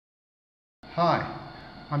Hi,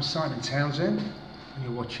 I'm Simon Townshend and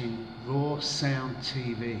you're watching RawSound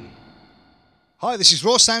TV. Hi, this is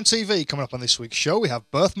RawSound TV. Coming up on this week's show, we have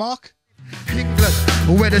Birthmark. England,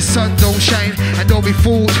 where the sun don't shine, and don't be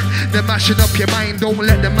fooled. They're mashing up your mind, don't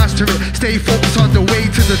let them master it. Stay focused on the way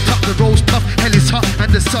to the top. The road's tough, hell is hot,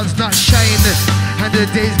 and the sun's not shining. And the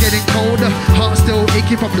day's getting colder, heart still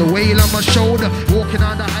aching from the weight on my shoulder. Walking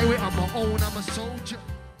on the highway on my own, I'm a soldier.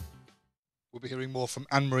 We'll be hearing more from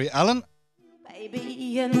Anne-Marie Allen.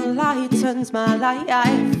 Baby enlightens my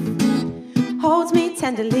life, holds me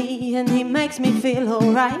tenderly, and he makes me feel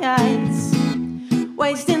alright.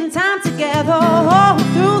 Wasting time together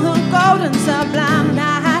through the golden sublime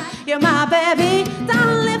night. You're my baby,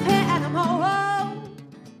 don't live here anymore.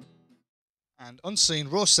 And unseen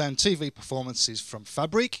RawSound TV performances from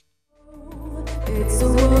Fabrik. It's a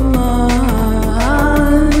woman.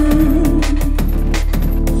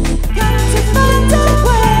 Got to find a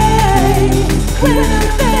way with a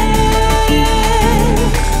man.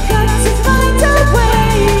 Got to find a way,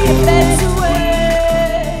 a better way.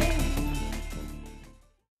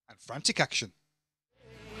 Frantic action.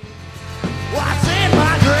 What's in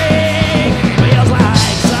my drink feels like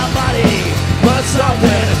somebody put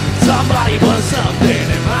something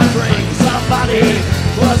in my drink. Somebody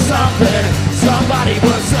put somebody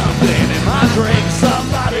put something in my drink.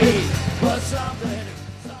 Somebody put something.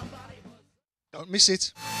 Don't miss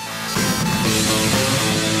it.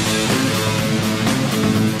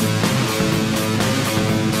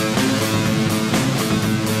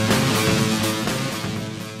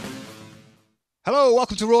 Hello,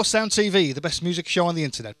 welcome to RawSound TV, the best music show on the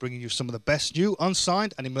internet, bringing you some of the best new,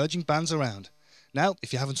 unsigned and emerging bands around. Now,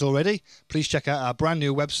 if you haven't already, please check out our brand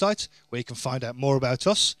new website where you can find out more about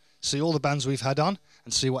us, see all the bands we've had on,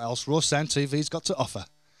 and see what else RawSound TV's got to offer.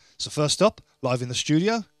 So first up, live in the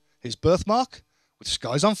studio, here's Birthmark with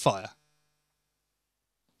Skies on Fire.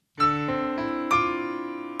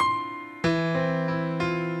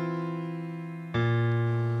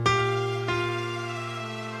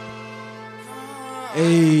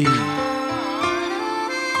 Hey,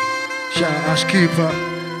 shout out Ash Cooper,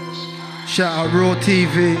 shout out Raw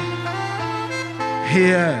TV.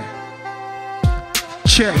 Here,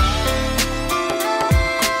 check.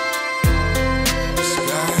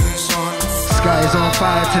 Sky is on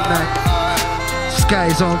fire tonight. Sky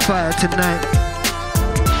is on fire tonight.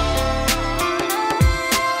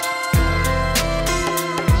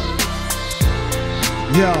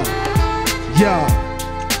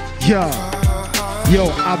 Yo,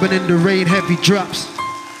 I've been in the rain, heavy drops.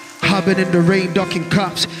 I've been in the rain, ducking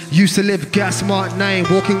cops. Used to live gas mark 9,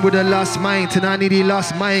 walking with a lost mind. And I nearly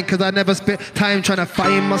lost mine, cause I never spent time trying to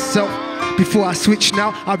find myself. Before I switch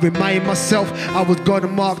now, I remind myself I was God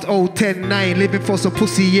marked 010-9, living for some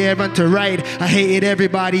pussy, yeah, and to ride. I hated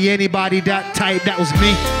everybody, anybody that tight, that was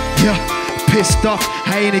me. Yeah, pissed off.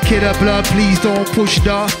 I ain't a kid of blood, please don't push,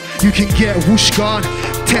 dog. You can get whoosh gone.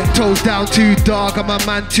 10 toes down too, dog. I'm a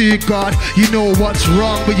man too, God. You know what's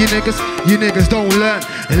wrong, but you niggas don't learn.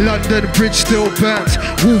 London Bridge still burnt.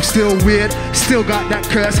 Wolf still weird, still got that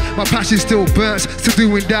curse. My passion still burns, still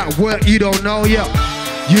doing that work. You don't know, yo.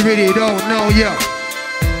 You really don't know, yo.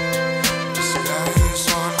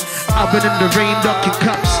 I've been in the rain, ducking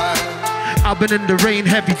cups. I've been in the rain,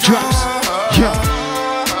 heavy drops. Yeah.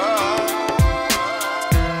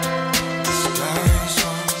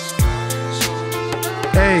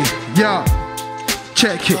 Hey, yo,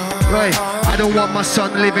 check it, right. I don't want my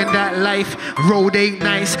son living that life. Road ain't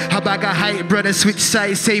nice. I bag a height, brother, switch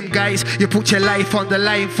sides, same guys. You put your life on the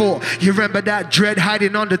line for. You remember that dread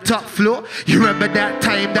hiding on the top floor? You remember that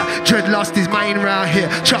time that dread lost his mind round here?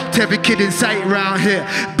 Chopped every kid in sight round here.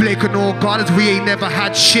 Blake and all gardens, we ain't never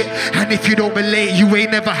had shit. And if you don't relate, you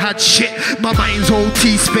ain't never had shit. My mind's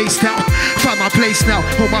OT spaced out. Found my place now.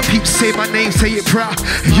 All my peeps say my name, say it proud.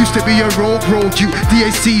 It used to be a road you.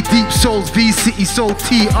 DAC, Deep Souls, V City, Soul,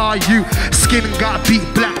 TRU. Skin got beat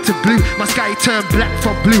black to blue. My sky turned black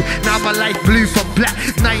from blue. Now my life blue from black.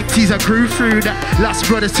 90s I grew through that. Last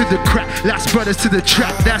brothers to the crack. Last brothers to the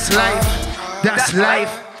trap. That's life. That's life.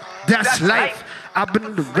 That's life. I've been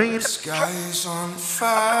in the rain. Skies on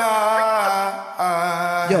fire.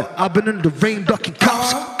 Yo, I've been in the rain ducking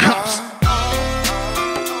cops.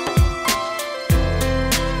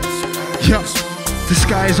 Yo, the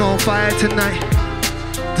sky's on fire tonight.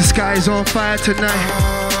 The sky's on fire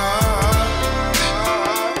tonight.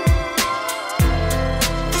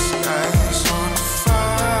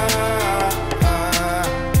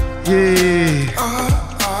 Yeah.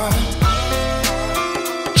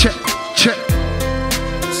 Check.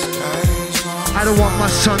 I don't want my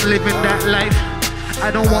son living that life. I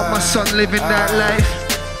don't want my son living that life.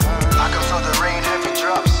 I can feel the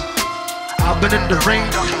I've been in the rain.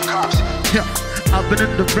 Yeah, I've been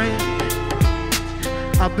in the rain.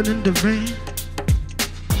 I've been in the rain.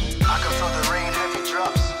 I can feel the rain, heavy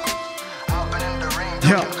drops. I've been in the rain,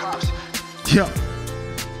 Yeah. ducking cops. Yeah.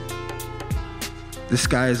 The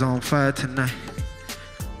sky is on fire tonight.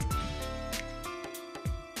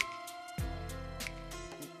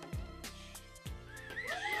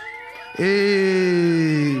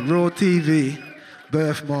 Hey, Raw TV,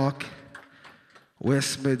 birthmark,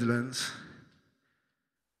 West Midlands.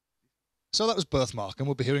 So that was Birthmark, and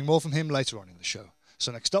we'll be hearing more from him later on in the show.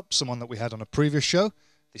 So next up, someone that we had on a previous show.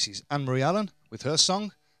 This is Anne-Marie Allen with her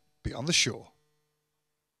song, Beyond the Shore.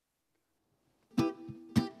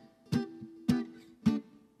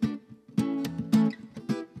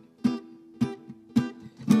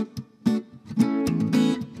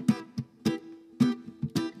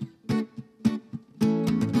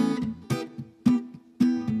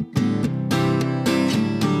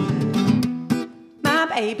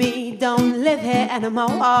 Baby don't live here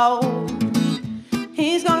anymore.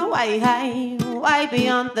 He's gone away, hey, way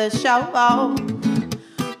beyond the show.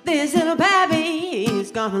 This little baby,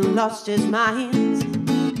 he's gone and lost his mind.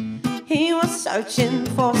 He was searching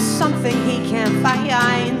for something he can't find.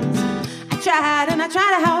 I tried and I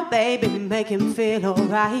tried to help baby, make him feel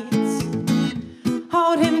alright.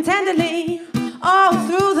 Hold him tenderly all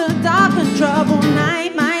through the dark and troubled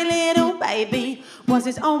night. My little baby was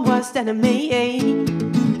his own worst enemy,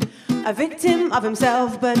 a victim of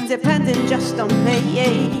himself but dependent just on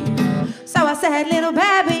me. So I said, little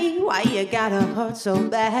baby, why you gotta hurt so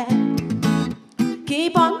bad?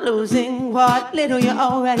 Keep on losing what little you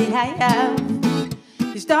already have.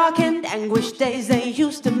 These dark and anguished days, they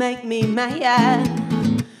used to make me mad,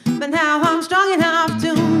 but now I'm strong enough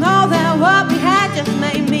to know that what we had just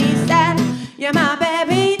made me sad. Yeah, my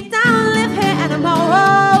baby don't live here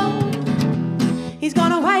anymore. He's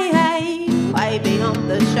gone away, hey, way beyond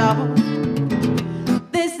the shore.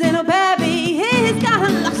 This little baby, he's gone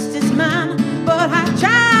and lost his mind. But I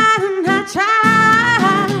tried and I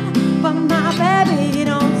tried, but my baby, he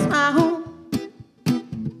don't smile.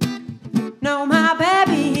 No, my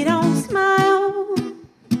baby, he don't smile.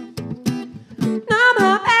 No,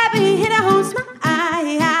 my baby, he don't smile.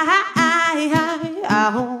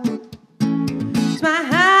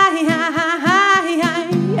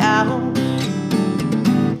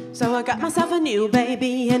 So I got myself a new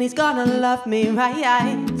baby and he's gonna love me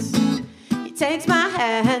right. He takes my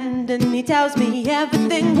hand and he tells me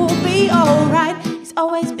everything will be alright. He's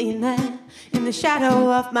always been there in the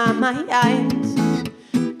shadow of my mind,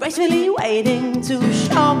 gracefully waiting to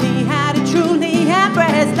show me how to truly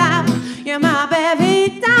embrace life. Yeah, my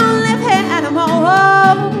baby don't live here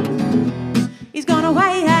anymore. He's gone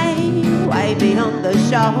away, way beyond the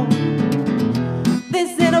shore.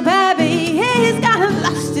 This little baby, he's got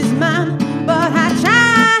lost his mind. But I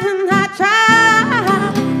tried and I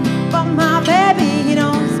tried, but my baby, he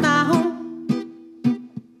don't smile.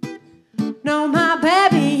 No, my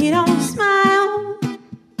baby, he don't smile.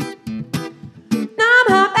 No,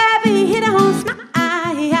 my baby, he don't smile.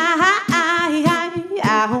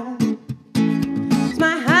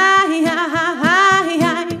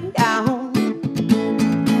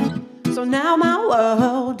 So now my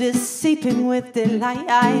world is seeping with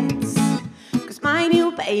delights, 'cause my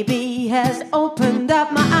new baby has opened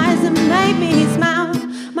up my eyes and made me smile.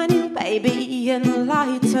 My new baby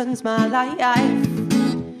enlightens my life,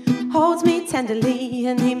 holds me tenderly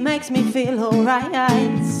and he makes me feel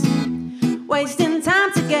alright. Wasting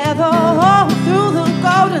time together all through the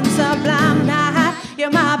golden sublime night. Yeah,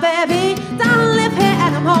 my baby don't live here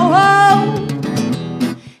anymore.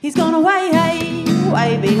 He's gone away,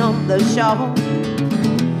 way beyond the shore.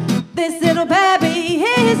 This little baby,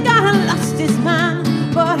 he's got lost his mind.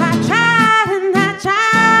 But I tried and I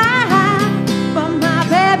tried, but my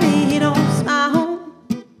baby, he don't smile.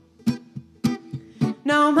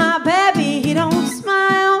 No, my baby, he don't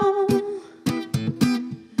smile.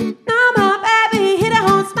 No, my baby, he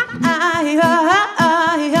don't smile.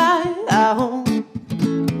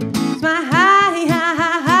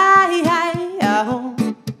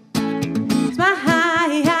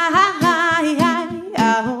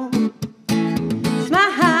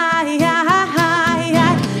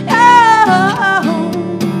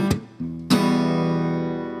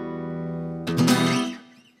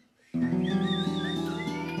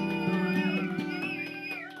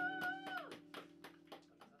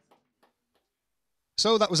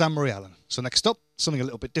 So that was Anne-Marie Allen. So next up, something a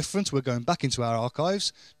little bit different. We're going back into our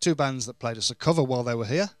archives. Two bands that played us a cover while they were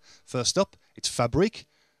here. First up, it's Fabrik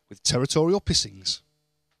with Territorial Pissings.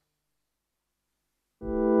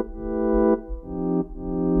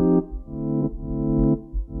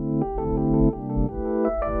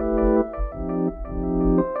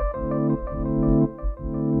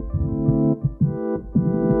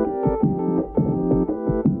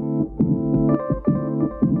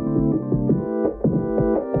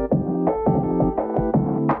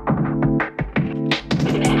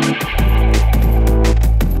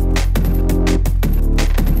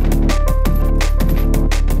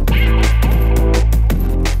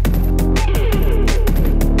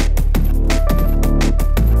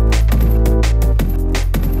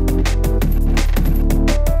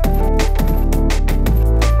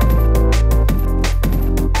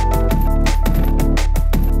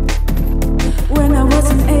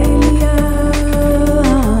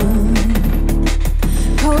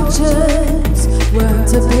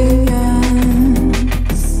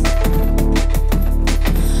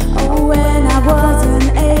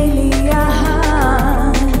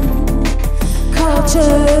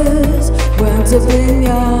 flowers weren't opinions.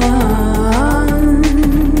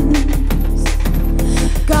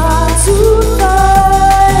 Got to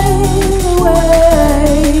find a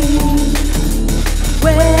way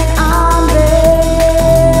when I'm there.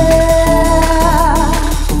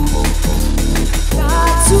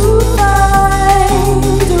 Got to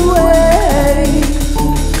find a way,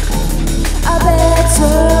 a better way.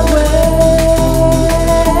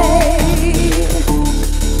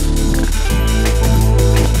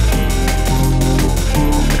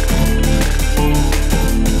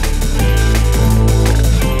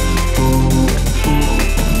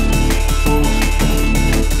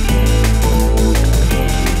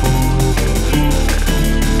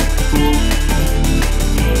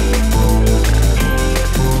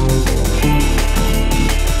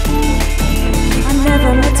 I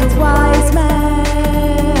never met a wise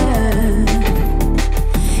man.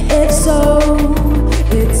 If so,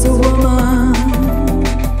 it's a woman.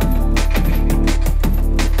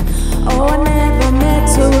 Oh, I never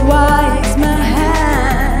met a wise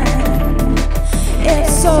man. If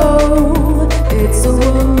so, it's a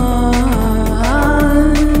woman.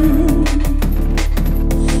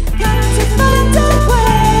 Got to find a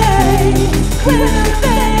way when I'm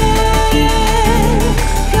there.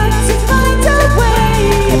 Got to find a way,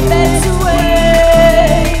 a better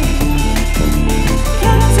way.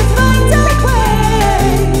 Got to find a way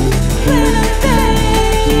when I'm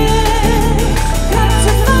there. Got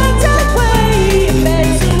to find a way, a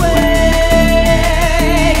better way.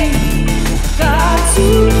 Got to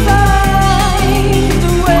find a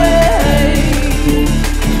way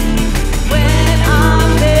when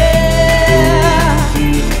I'm there.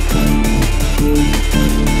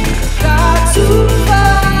 Got to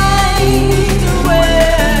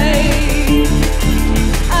find a way,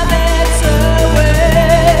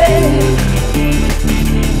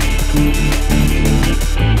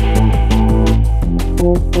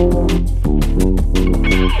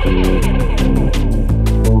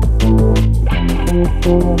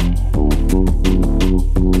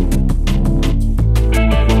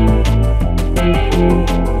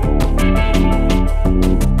 better way.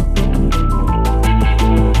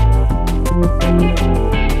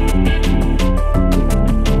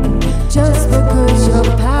 Just because you're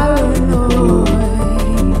paranoid,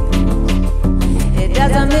 it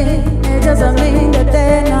doesn't mean that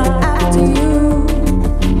they're not after you.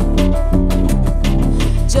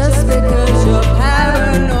 Just because you're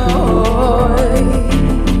paranoid,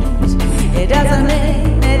 it doesn't mean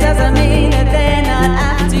that they're not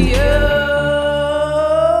after you.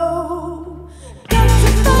 Got to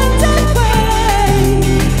find a way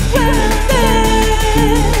when I'm there.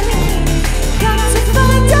 Got to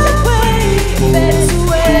find a way, a better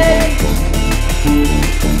way.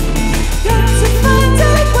 Got to find a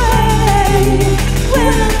way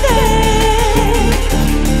when I'm there.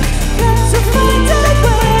 Got to find a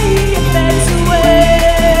way, a better way.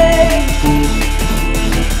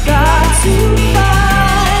 Got to find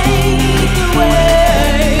a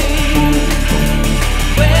way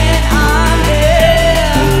when I'm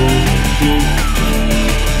there.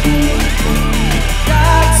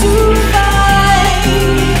 Got to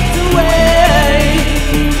find a way,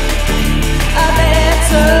 a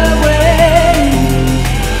better way.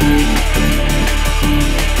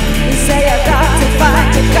 They say I got to find,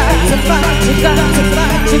 you got to find, you got to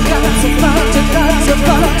find, you got to find, you got to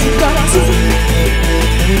find, you got to.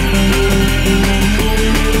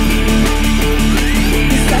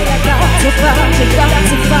 They say I got to find, you got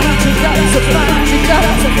to find, you got to find, you got to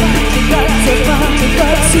find, you got to find, you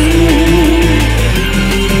got to.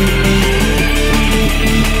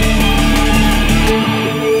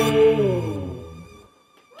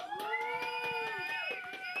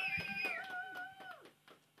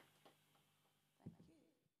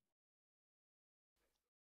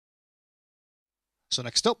 So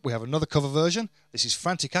next up, we have another cover version. This is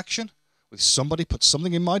Frantic Action with Somebody Put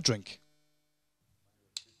Something in My Drink.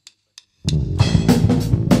 Another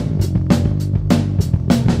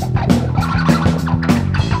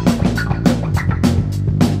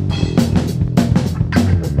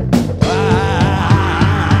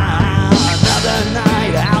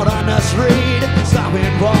night out on the street,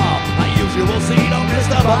 stopping for my usual seat. Oh,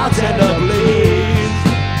 Mr. Bartender, please.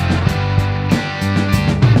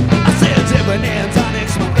 I said dipping in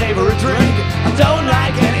tonic's my favorite drink. I don't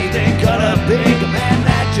like anything cut up big, man,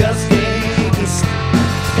 that just stinks.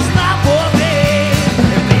 It's not for me.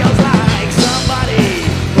 It feels like somebody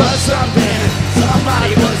put something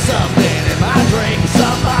in my drink.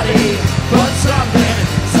 Somebody put something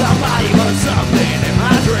in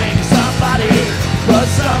my drink. Somebody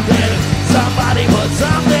put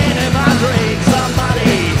something in my drink.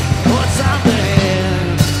 Somebody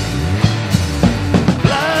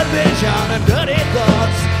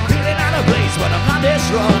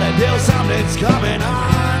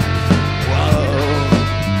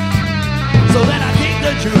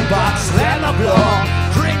box and the floor.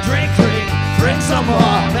 Drink, drink, drink, drink some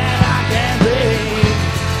more. Man, I can't think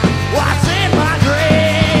what's in my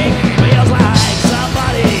drink. Feels like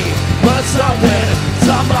somebody put something,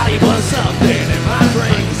 somebody put something in my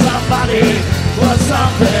drink. Somebody put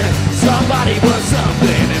something, somebody put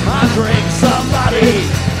something in my drink. Somebody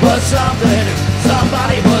put something,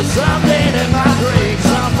 somebody put something in my drink.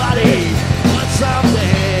 Somebody put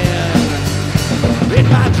something in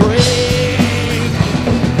my drink,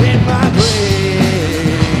 in my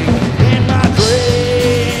drink, in my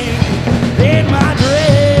drink, in my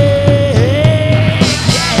drink,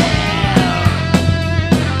 yeah.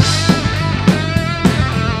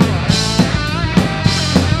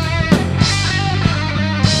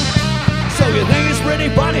 So you think it's pretty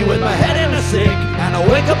funny with my head in the sink, and I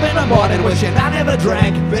wake up in the morning wishing I never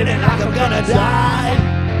drank, feeling like I'm gonna die.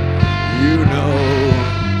 You know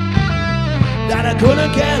that I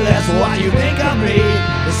couldn't care less what you think of me.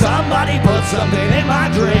 Somebody put something in my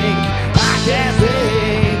drink. I can't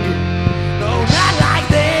think, no, not like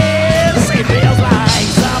this. It feels like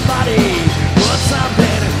somebody put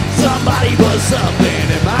something, somebody put something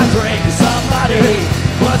in my drink. Somebody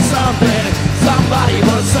put something, somebody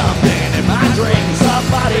put something in my drink.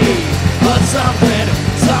 Somebody put something,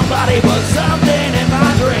 somebody put something in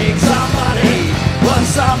my drink. Somebody put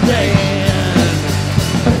something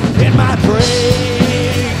in my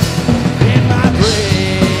drink, in my drink,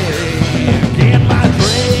 in my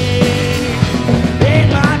drink, in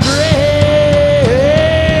my drink,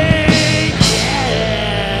 yeah.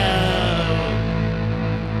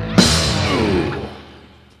 Ooh.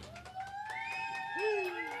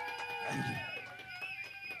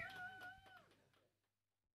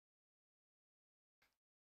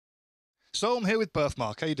 So I'm here with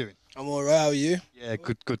Birthmark. How you doing? I'm alright, how are you? Yeah,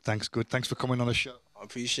 good, good. Thanks, good. Thanks for coming on the show. I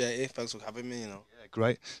appreciate it. Thanks for having me, you know. Yeah,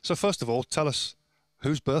 great. So first of all, tell us,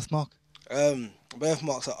 who's Birthmark?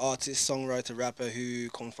 Birthmark's an artist, songwriter, rapper who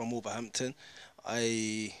comes from Wolverhampton.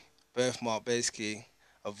 Birthmark basically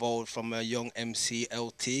evolved from a young MC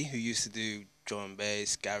LT who used to do drum and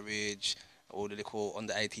bass, garage, all the little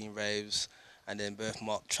under 18 raves, and then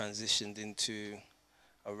Birthmark transitioned into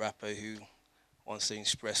a rapper who wants to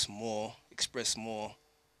express more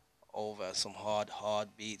over some hard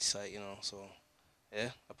beats, like, you know. So yeah,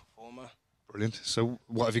 a performer. Brilliant. So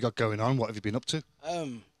what have you got going on? What have you been up to?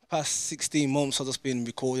 Past 16 months I've just been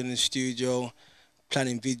recording in the studio,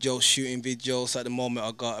 planning videos, shooting videos. At the moment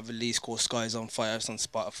I got a release called Skies on Fire. It's on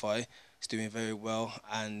Spotify. It's doing very well,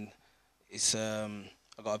 and it's I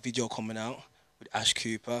got a video coming out with Ash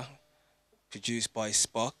Cooper, produced by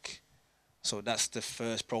Spock. So that's the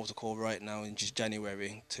first protocol right now in just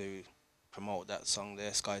January to promote that song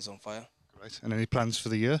there, Skies on Fire. Great. And any plans for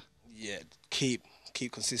the year? Yeah, keep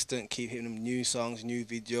consistent, keep hitting them new songs, new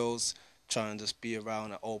videos, try and just be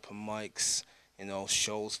around at open mics, you know,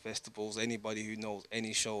 shows, festivals. Anybody who knows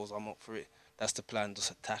any shows, I'm up for it. That's the plan, just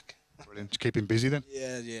attack. Brilliant. Just keep him busy then?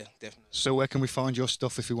 Yeah, definitely. So where can we find your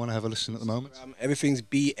stuff if we want to have a listen at the moment? Everything's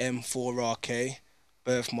BM4RK,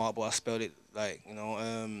 Birthmark, but I spelled it like, you know,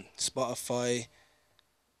 Spotify,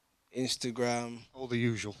 Instagram. All the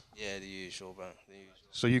usual. Yeah, the usual, man. The usual.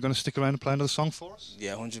 So you're going to stick around and play another song for us?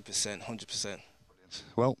 Yeah, 100%, 100%. Brilliant.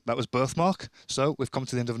 Well, that was Birthmark. So we've come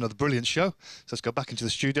to the end of another brilliant show. So let's go back into the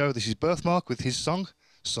studio. This is Birthmark with his song,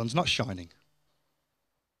 Sun's Not Shining.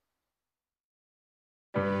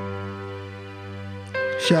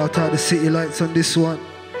 Shout out the City Lights on this one.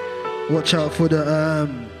 Watch out for the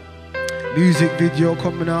music video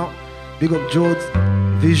coming out. Big up George.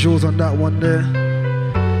 Visuals on that one there.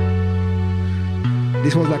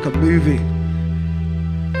 This one's like a movie.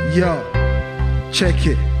 Yo, check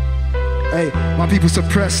it. Hey, my people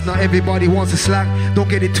suppressed, not everybody wants to slack. Don't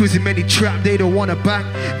get it twisted, many trap, they don't wanna back.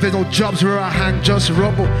 There's no jobs where I hang, just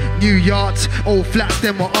rubble. New yards, old flats,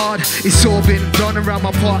 them are hard. It's all been done around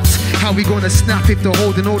my parts. How we gonna snap if they're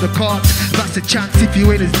holding all the cards? That's the chance if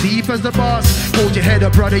you ain't as deep as the bars. Hold your head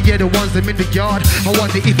up, brother, yeah, the ones them in the yard. I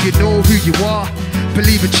wonder if you know who you are.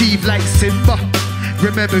 Believe achieve like Simba.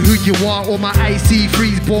 Remember who you are, all my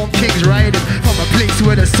IC3s born kings riding from a place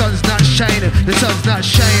where the sun's not shining, the sun's not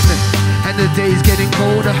shining. And the day's getting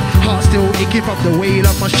colder, heart still aching from the weight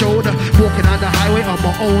on my shoulder. Walking on the highway on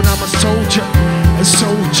my own, I'm a soldier, a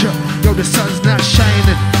soldier. Yo, the sun's not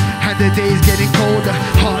shining, and the day's getting colder,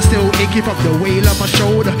 heart still aching from the weight on my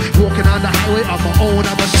shoulder. Walking on the highway on my own,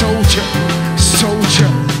 I'm a soldier, soldier.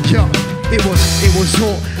 Yo, it was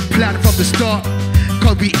all planned from the start.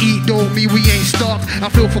 Cause we eat, don't mean we ain't starved. I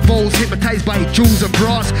feel for bowls, hypnotized by jewels and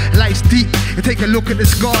brass. Life's deep, and take a look at the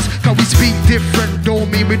scars. Cause we speak different,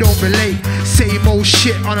 don't mean we don't relate. Same old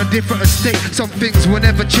shit on a different estate. Some things will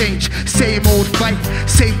never change. Same old fight,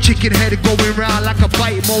 same chicken head going round like a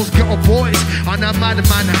bite. Most ghetto boys on a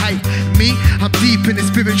madman hype. Me, I'm deep in the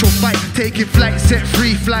spiritual fight. Taking flight, set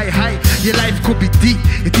free, fly high. Your life could be deep,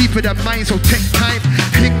 deeper than mine, so take time.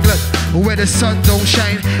 England, where the sun don't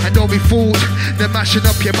shine. And don't be fooled, they're mashing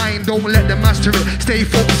up your mind. Don't let them master it. Stay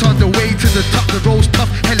focused on the way to the top. The road's tough,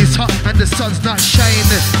 hell is hot, and the sun's not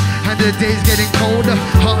shining. And the day's getting colder.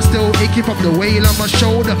 Heart still aching from the weight on my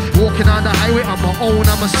shoulder. Walking on the highway on my own,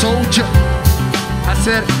 I'm a soldier. I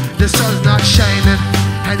said, the sun's not shining,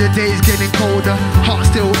 and the day's getting colder. Heart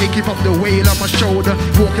still aching from the weight on my shoulder.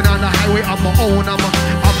 Walking on the highway on my own,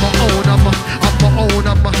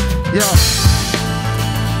 yeah.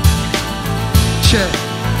 Check.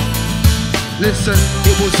 Listen,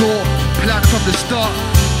 it was all planned from the start.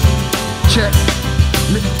 Check.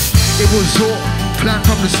 It was all planned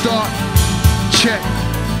from the start. Check.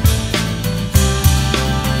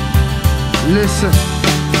 Listen,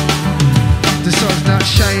 the sun's not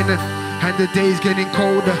shining, and the day's getting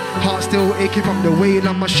colder. Heart still aching from the weight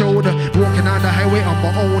on my shoulder. Walking on the highway on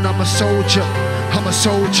my own, I'm a soldier. I'm a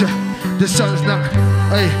soldier. The sun's not,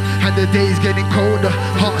 and the day's getting colder.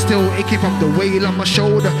 Heart still aching from the weight on my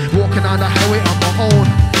shoulder. Walking on the highway on my own.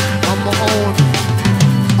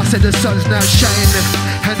 I said the sun's not shining,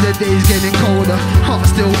 and the day's getting colder. Heart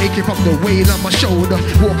still aching from the weight on my shoulder.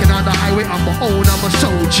 Walking on the highway on my own, I'm a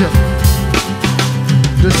soldier.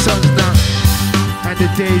 The sun's not, and the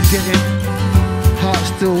day's getting, heart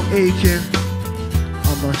still aching.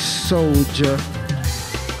 I'm a soldier.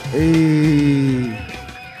 Hey.